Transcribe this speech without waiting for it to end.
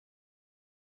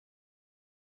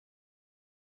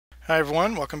Hi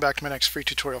everyone, welcome back to my next free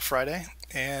tutorial Friday.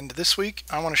 And this week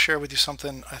I want to share with you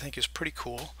something I think is pretty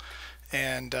cool.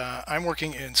 And I'm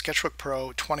working in Sketchbook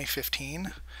Pro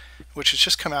 2015, which has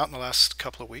just come out in the last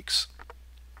couple of weeks.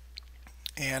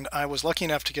 And I was lucky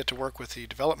enough to get to work with the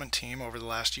development team over the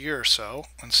last year or so,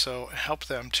 and so help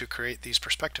them to create these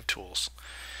perspective tools.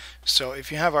 So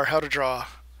if you have our How to Draw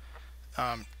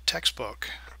textbook,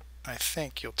 I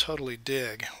think you'll totally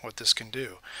dig what this can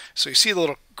do. So you see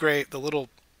the little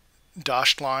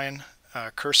dashed line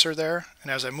cursor there,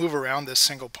 and as I move around this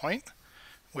single point,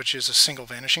 which is a single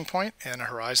vanishing point and a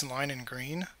horizon line in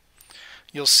green,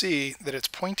 you'll see that it's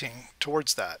pointing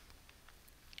towards that.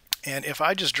 And if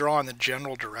I just draw in the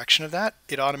general direction of that,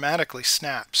 it automatically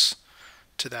snaps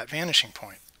to that vanishing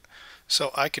point.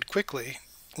 So I could quickly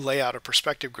lay out a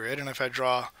perspective grid, and if I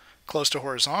draw close to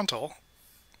horizontal,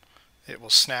 it will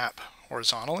snap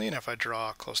horizontally, and if I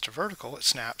draw close to vertical, it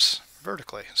snaps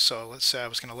vertically. So let's say I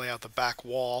was going to lay out the back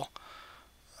wall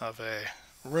of a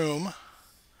room.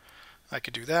 I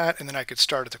could do that, and then I could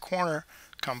start at the corner,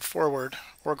 come forward,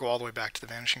 or go all the way back to the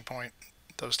vanishing point.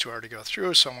 Those two already go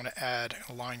through, so I'm going to add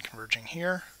a line converging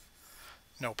here.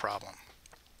 No problem.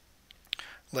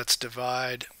 Let's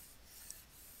divide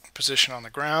position on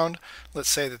the ground. Let's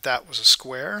say that that was a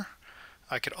square.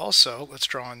 I could also, let's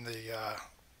draw in the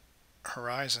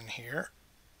horizon here.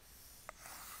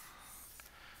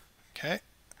 Okay,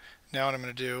 now what I'm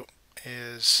going to do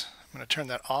is I'm going to turn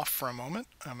that off for a moment.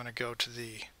 I'm going to go to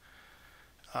the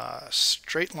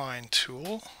straight line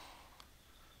tool,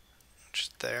 which is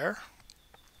there.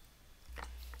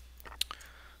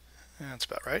 And that's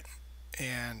about right.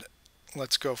 And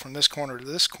let's go from this corner to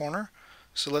this corner.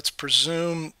 So let's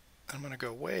presume I'm going to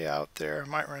go way out there. I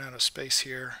might run out of space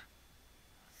here.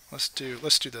 Let's do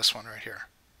this one right here.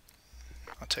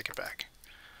 I'll take it back.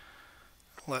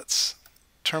 Let's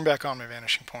turn back on my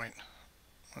vanishing point.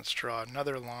 Let's draw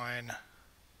another line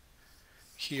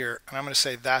here, and I'm going to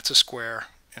say that's a square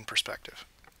in perspective.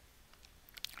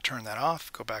 Turn that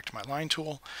off, go back to my line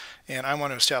tool, and I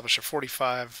want to establish a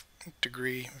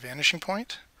 45-degree vanishing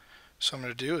point. So I'm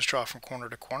going to do is draw from corner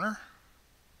to corner,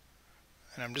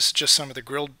 and this is just some of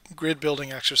the grid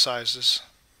building exercises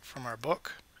from our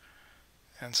book.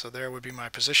 And so there would be my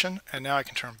position, and now I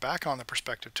can turn back on the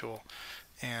perspective tool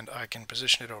and I can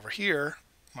position it over here,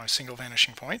 my single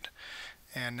vanishing point.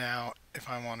 And now if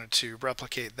I wanted to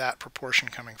replicate that proportion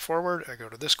coming forward, I go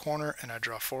to this corner and I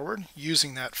draw forward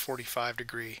using that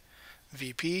 45-degree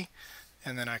VP,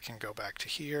 and then I can go back to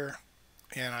here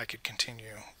and I could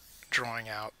continue drawing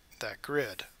out that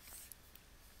grid.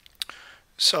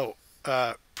 So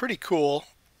pretty cool,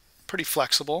 pretty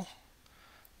flexible.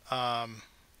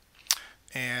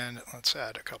 And let's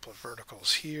add a couple of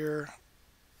verticals here,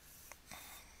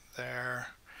 there.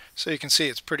 So you can see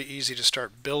it's pretty easy to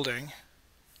start building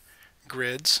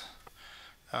grids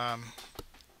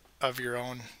of your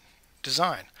own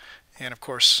design. And of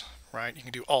course, right, you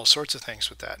can do all sorts of things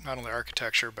with that, not only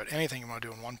architecture, but anything you want to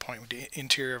do in one point. With the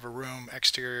interior of a room,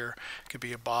 exterior, could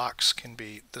be a box, can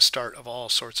be the start of all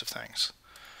sorts of things.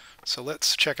 So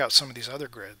let's check out some of these other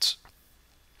grids.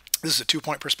 This is a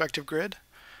 2-point perspective grid.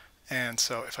 And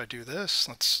so if I do this,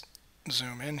 let's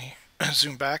zoom in,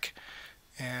 zoom back,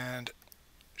 and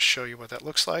show you what that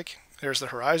looks like. There's the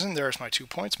horizon, there's my 2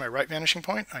 points, my right vanishing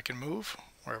point. I can move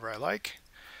wherever I like,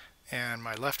 and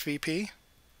my left VP.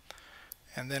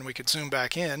 And then we could zoom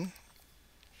back in,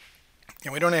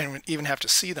 and we don't even have to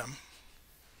see them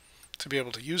to be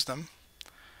able to use them.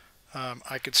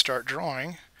 I could start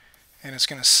drawing, and it's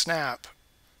going to snap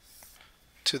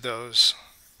to those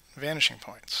vanishing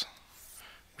points,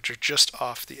 which are just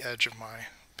off the edge of my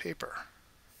paper.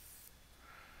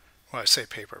 Well, I say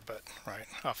paper, but right,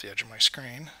 off the edge of my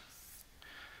screen.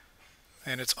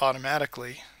 And it's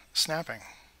automatically snapping.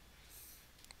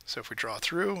 So if we draw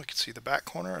through, we can see the back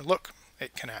corner, and look,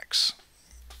 it connects.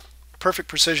 Perfect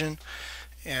precision,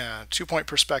 2-point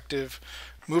perspective,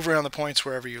 move around the points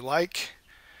wherever you like.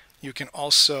 You can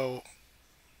also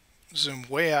zoom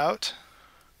way out.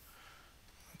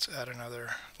 Let's add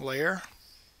another layer.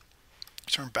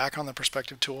 Turn back on the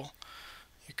perspective tool.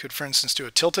 You could, for instance, do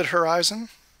a tilted horizon,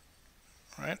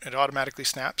 right? It automatically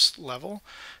snaps level,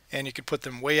 and you could put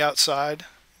them way outside.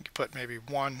 You could put maybe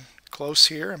one close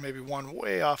here and maybe one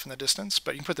way off in the distance,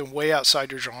 but you can put them way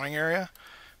outside your drawing area,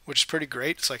 which is pretty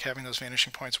great. It's like having those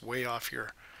vanishing points way off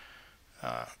your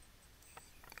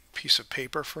piece of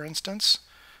paper, for instance,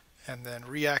 and then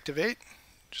reactivate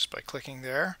just by clicking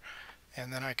there,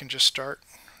 and then I can just start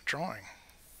drawing.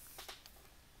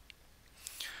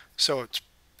 So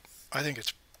I think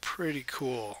it's pretty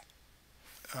cool.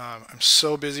 I'm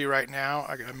so busy right now,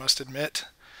 I must admit,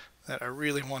 that I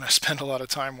really want to spend a lot of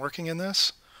time working in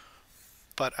this,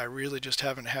 but I really just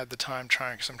haven't had the time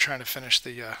trying, because I'm trying to finish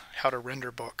the how to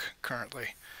render book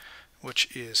currently,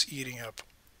 which is eating up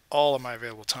all of my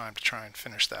available time to try and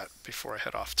finish that before I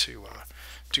head off to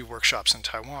do workshops in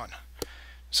Taiwan.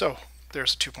 So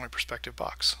there's a 2-point perspective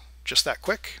box. Just that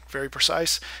quick, very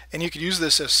precise, and you could use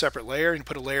this as a separate layer and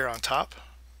put a layer on top,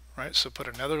 right? So put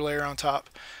another layer on top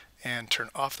and turn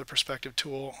off the perspective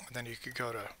tool, and then you could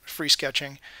go to free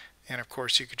sketching, and of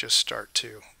course you could just start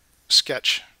to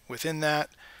sketch within that,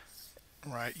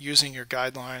 right, using your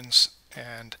guidelines,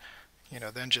 and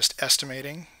then just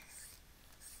estimating,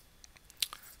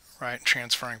 right,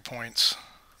 transferring points,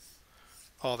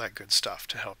 all that good stuff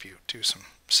to help you do some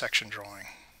section drawing.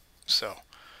 So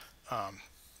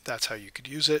that's how you could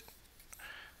use it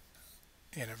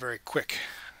in a very quick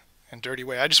and dirty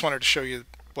way. I just wanted to show you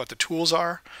what the tools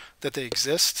are, that they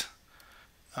exist,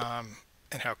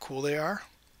 and how cool they are.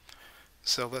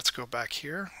 So let's go back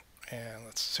here and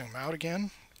let's zoom out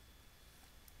again.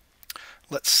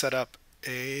 Let's set up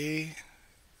a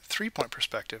 3-point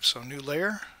perspective. So new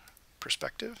layer,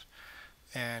 perspective,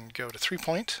 and go to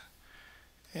 3-point.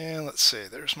 And let's see,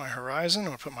 there's my horizon. I'm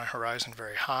going to put my horizon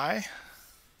very high.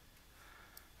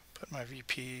 Put my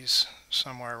VPs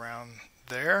somewhere around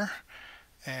there.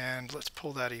 And let's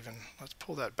pull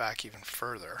that back even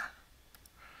further.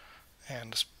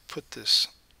 And let's put this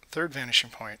third vanishing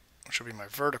point, which will be my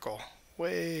vertical,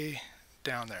 way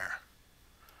down there.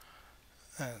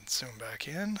 And zoom back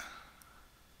in.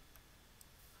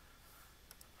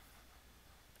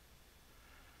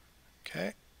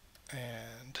 Okay,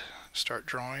 and start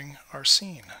drawing our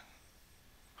scene.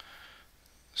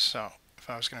 So if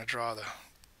I was going to draw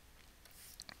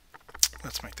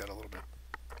let's make that a little bit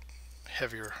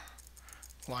heavier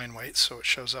line weight so it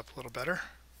shows up a little better.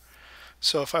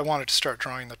 So if I wanted to start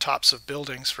drawing the tops of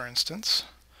buildings, for instance,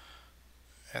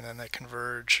 and then they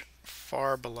converge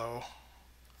far below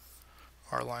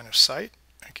our line of sight,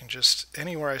 I can just,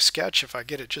 anywhere I sketch, if I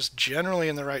get it just generally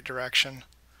in the right direction,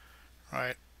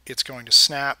 right, it's going to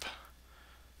snap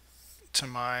to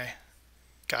my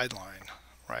guideline,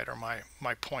 right, or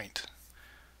my point,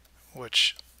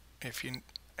 which if you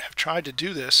have tried to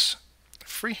do this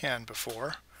freehand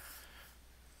before,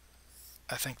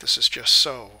 I think this is just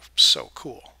so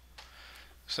cool.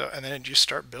 So, and then you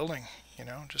start building,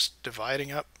 just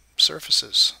dividing up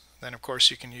surfaces. Then of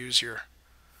course you can use your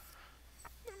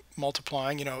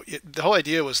multiplying. The whole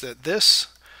idea was that this,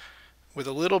 with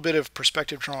a little bit of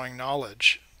perspective drawing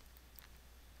knowledge,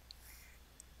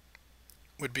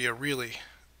 would be a really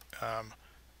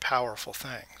powerful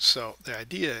thing. So the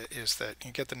idea is that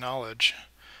you get the knowledge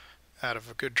out of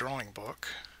a good drawing book,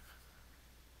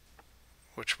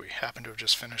 which we happen to have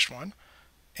just finished one,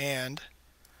 and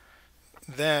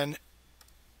then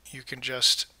you can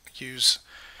just use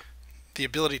the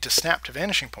ability to snap to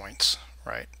vanishing points,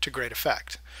 right, to great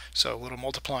effect. So a little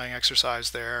multiplying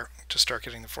exercise there to start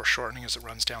getting the foreshortening as it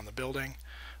runs down the building.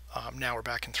 Now we're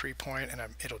back in 3-point, and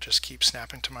it'll just keep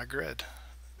snapping to my grid.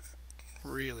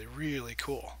 Really, really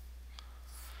cool.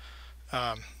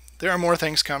 There are more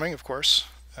things coming, of course,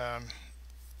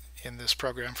 in this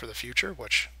program for the future,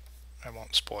 which I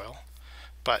won't spoil,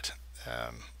 but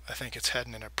I think it's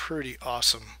heading in a pretty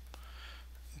awesome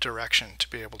direction to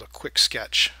be able to quick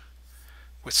sketch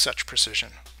with such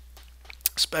precision.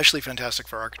 Especially fantastic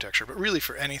for architecture, but really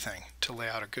for anything to lay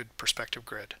out a good perspective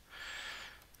grid.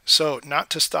 So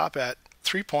not to stop at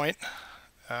 3-point,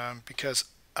 because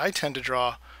I tend to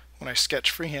draw, when I sketch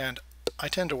freehand, I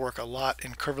tend to work a lot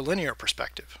in curvilinear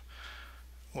perspective,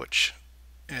 which,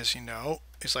 as you know,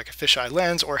 is like a fisheye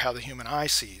lens, or how the human eye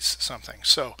sees something.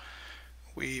 So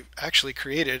we've actually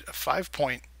created a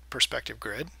 5-point perspective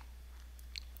grid,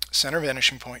 center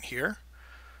vanishing point here,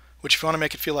 which if you want to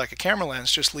make it feel like a camera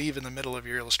lens, just leave in the middle of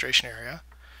your illustration area.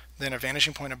 Then a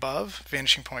vanishing point above,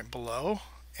 vanishing point below,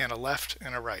 and a left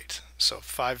and a right. So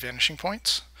 5 vanishing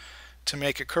points to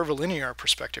make a curvilinear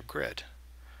perspective grid.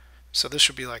 So this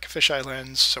would be like a fisheye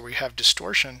lens, so we have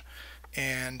distortion,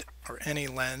 or any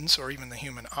lens, or even the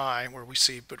human eye, where we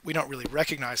see, but we don't really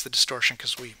recognize the distortion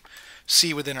because we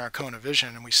see within our cone of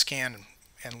vision, and we scan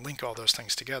and link all those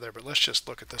things together. But let's just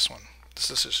look at this one.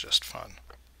 This is just fun.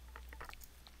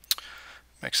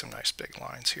 Make some nice big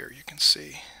lines here, you can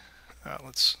see.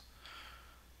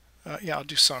 Yeah, I'll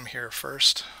do some here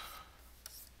first.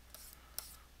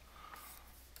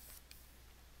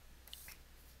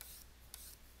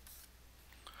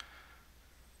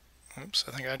 Oops,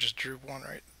 I think I just drew one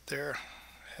right there,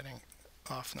 heading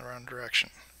off in the wrong direction.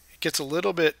 It gets a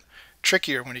little bit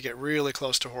trickier when you get really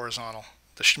close to horizontal,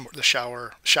 the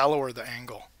shallower the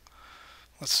angle.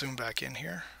 Let's zoom back in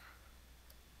here.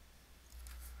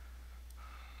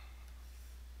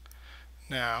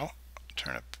 Now,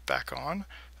 turn it back on.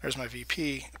 There's my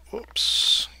VP.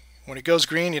 Whoops. When it goes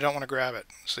green, you don't want to grab it.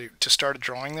 So to start a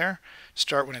drawing there,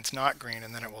 start when it's not green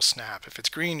and then it will snap. If it's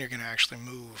green, you're going to actually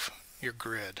move your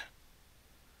grid.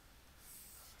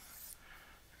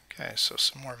 Okay, so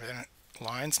some more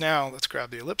lines. Now let's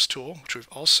grab the ellipse tool, which we've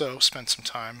also spent some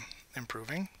time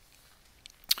improving.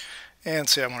 And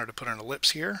say I wanted to put an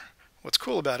ellipse here. What's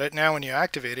cool about it, now when you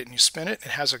activate it and you spin it,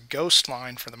 it has a ghost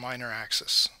line for the minor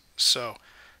axis. So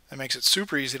that makes it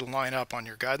super easy to line up on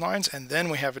your guidelines. And then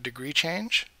we have a degree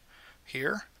change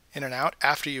here, in and out,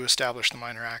 after you establish the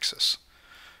minor axis.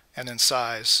 And then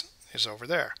size is over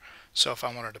there. So if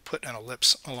I wanted to put an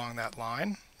ellipse along that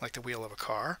line, like the wheel of a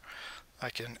car,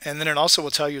 I can, and then it also will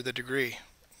tell you the degree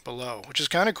below, which is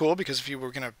kind of cool because if you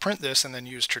were going to print this and then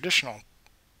use traditional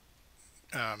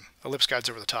ellipse guides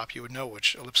over the top, you would know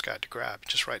which ellipse guide to grab.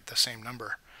 Just write the same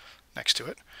number next to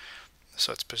it.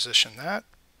 So let's position that.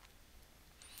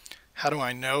 How do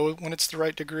I know when it's the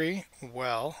right degree?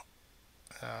 Well,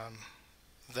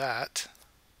 that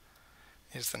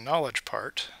is the knowledge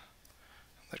part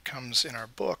that comes in our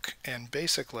book, and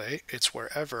basically it's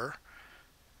wherever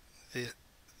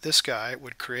this guy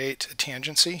would create a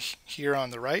tangency here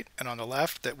on the right and on the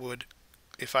left that would,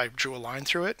 if I drew a line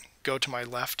through it, go to my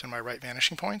left and my right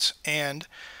vanishing points, and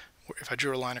if I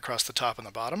drew a line across the top and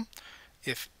the bottom,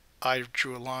 if I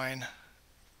drew a line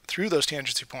through those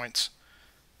tangency points,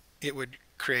 it would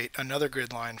create another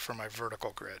grid line for my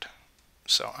vertical grid.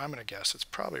 So I'm going to guess it's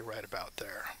probably right about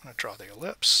there. I'm going to draw the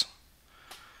ellipse.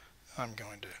 I'm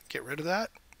going to get rid of that.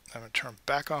 I'm going to turn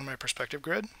back on my perspective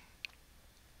grid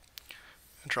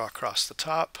and draw across the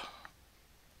top.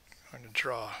 I'm going to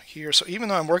draw here. So even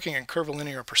though I'm working in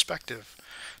curvilinear perspective,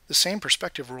 the same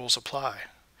perspective rules apply.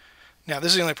 Now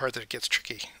this is the only part that it gets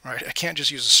tricky, right? I can't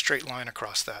just use a straight line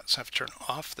across that, so I have to turn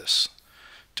off this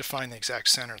to find the exact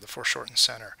center, the foreshortened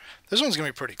center. This one's going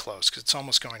to be pretty close because it's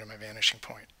almost going to my vanishing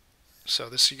point. So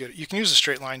this you can use a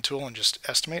straight line tool and just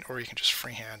estimate, or you can just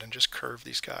freehand and just curve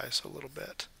these guys a little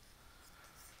bit.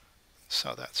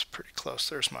 So that's pretty close.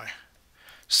 There's my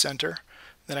center.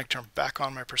 Then I can turn back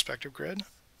on my perspective grid.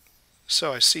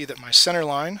 So I see that my center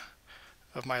line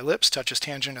of my ellipse touches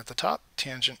tangent at the top,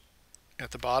 tangent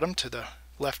at the bottom to the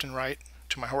left and right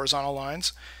to my horizontal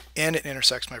lines, and it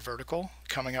intersects my vertical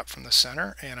coming up from the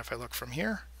center. And if I look from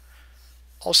here,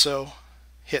 also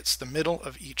hits the middle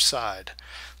of each side.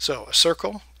 So a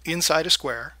circle inside a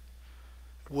square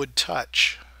would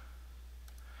touch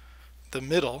the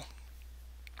middle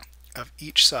of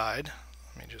each side.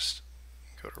 Let me just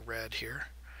go to red here.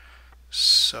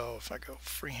 So if I go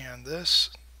freehand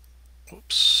this,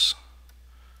 whoops.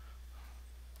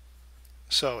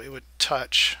 So it would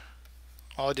touch,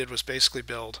 all I did was basically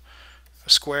build a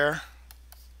square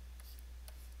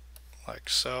like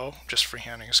so, just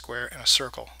freehanding a square, and a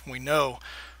circle. We know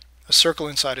a circle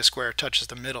inside a square touches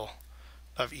the middle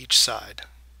of each side.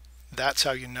 That's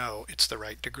how you know it's the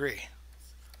right degree.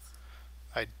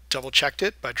 I double checked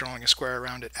it by drawing a square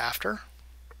around it after,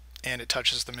 and it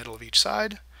touches the middle of each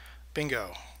side.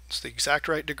 Bingo. It's the exact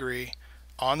right degree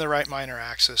on the right minor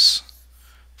axis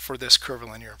for this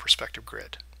curvilinear perspective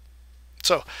grid.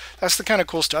 So that's the kind of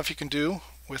cool stuff you can do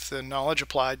with the knowledge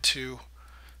applied to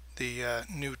the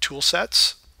new tool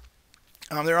sets.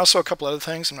 There are also a couple other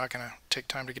things I'm not going to take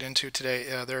time to get into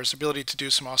today. There's the ability to do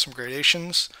some awesome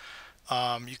gradations.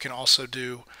 You can also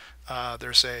do,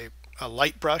 there's a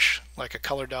light brush, like a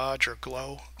color dodge or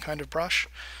glow kind of brush.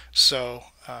 So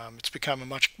it's become a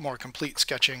much more complete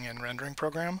sketching and rendering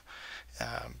program.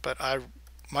 But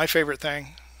my favorite thing,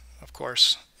 of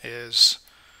course, is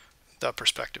the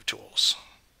perspective tools.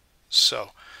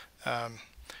 So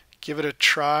give it a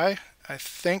try. I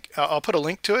think I'll put a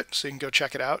link to it so you can go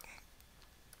check it out.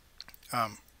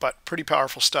 But pretty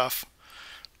powerful stuff,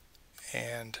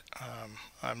 and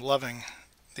I'm loving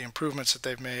the improvements that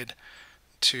they've made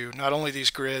to not only these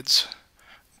grids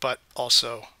but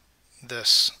also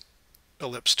this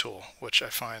ellipse tool, which I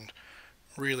find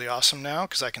really awesome now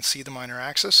because I can see the minor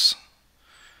axis,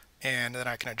 and then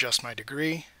I can adjust my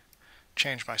degree,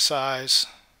 change my size,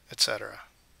 etc.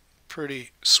 Pretty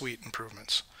sweet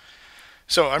improvements.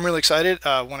 So I'm really excited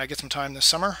when I get some time this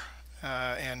summer,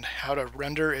 and How to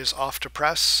Render is off to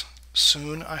press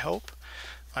soon, I hope.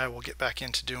 I will get back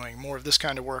into doing more of this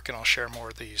kind of work, and I'll share more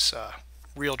of these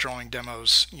real drawing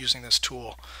demos using this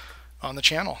tool on the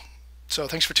channel. So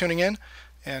thanks for tuning in,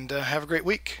 and have a great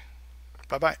week.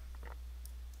 Bye-bye.